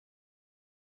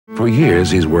For years,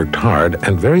 he's worked hard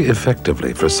and very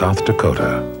effectively for South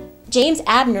Dakota. James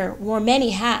Abdnor wore many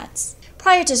hats.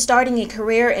 Prior to starting a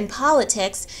career in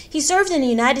politics, he served in the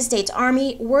United States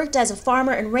Army, worked as a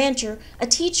farmer and rancher, a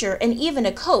teacher, and even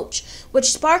a coach,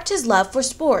 which sparked his love for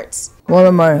sports. One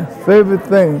of my favorite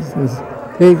things is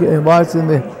watching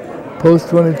the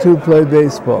Post-22 play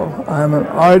baseball. I'm an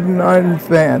ardent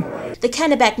fan. The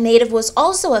Kennebec native was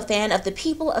also a fan of the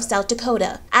people of South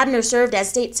Dakota. Abdnor served as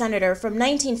state senator from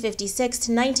 1956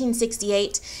 to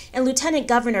 1968 and lieutenant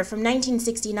governor from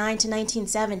 1969 to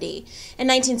 1970. In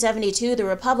 1972, the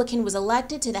Republican was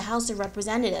elected to the House of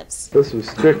Representatives. This was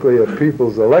strictly a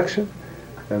people's election,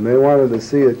 and they wanted to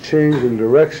see a change in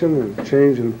direction and a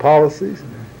change in policies,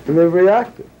 and they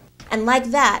reacted. And like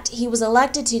that, he was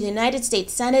elected to the United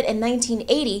States Senate in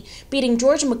 1980, beating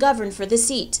George McGovern for the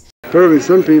seat. Apparently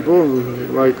some people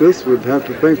like this would have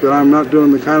to think that I'm not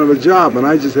doing the kind of a job, and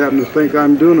I just happen to think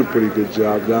I'm doing a pretty good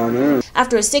job down there.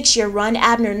 After a 6-year run,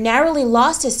 Abdnor narrowly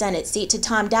lost his Senate seat to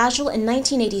Tom Daschle in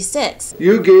 1986.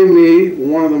 You gave me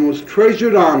one of the most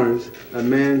treasured honors a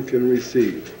man can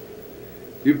receive.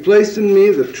 You placed in me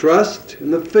the trust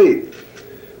and the faith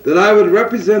that I would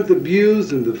represent the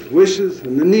views and the wishes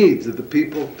and the needs of the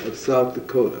people of South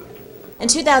Dakota. In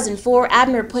 2004,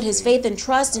 Abdnor put his faith and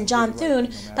trust in John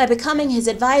Thune by becoming his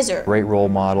advisor. Great role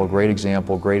model, great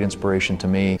example, great inspiration to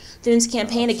me. Thune's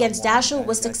campaign against Daschle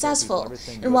was successful,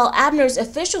 and while Abdnor's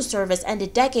official service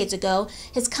ended decades ago,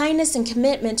 his kindness and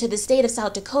commitment to the state of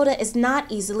South Dakota is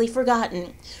not easily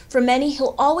forgotten. For many,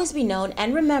 he'll always be known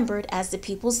and remembered as the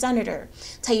People's Senator.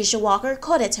 Taisha Walker,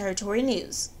 Kota Territory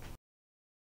News.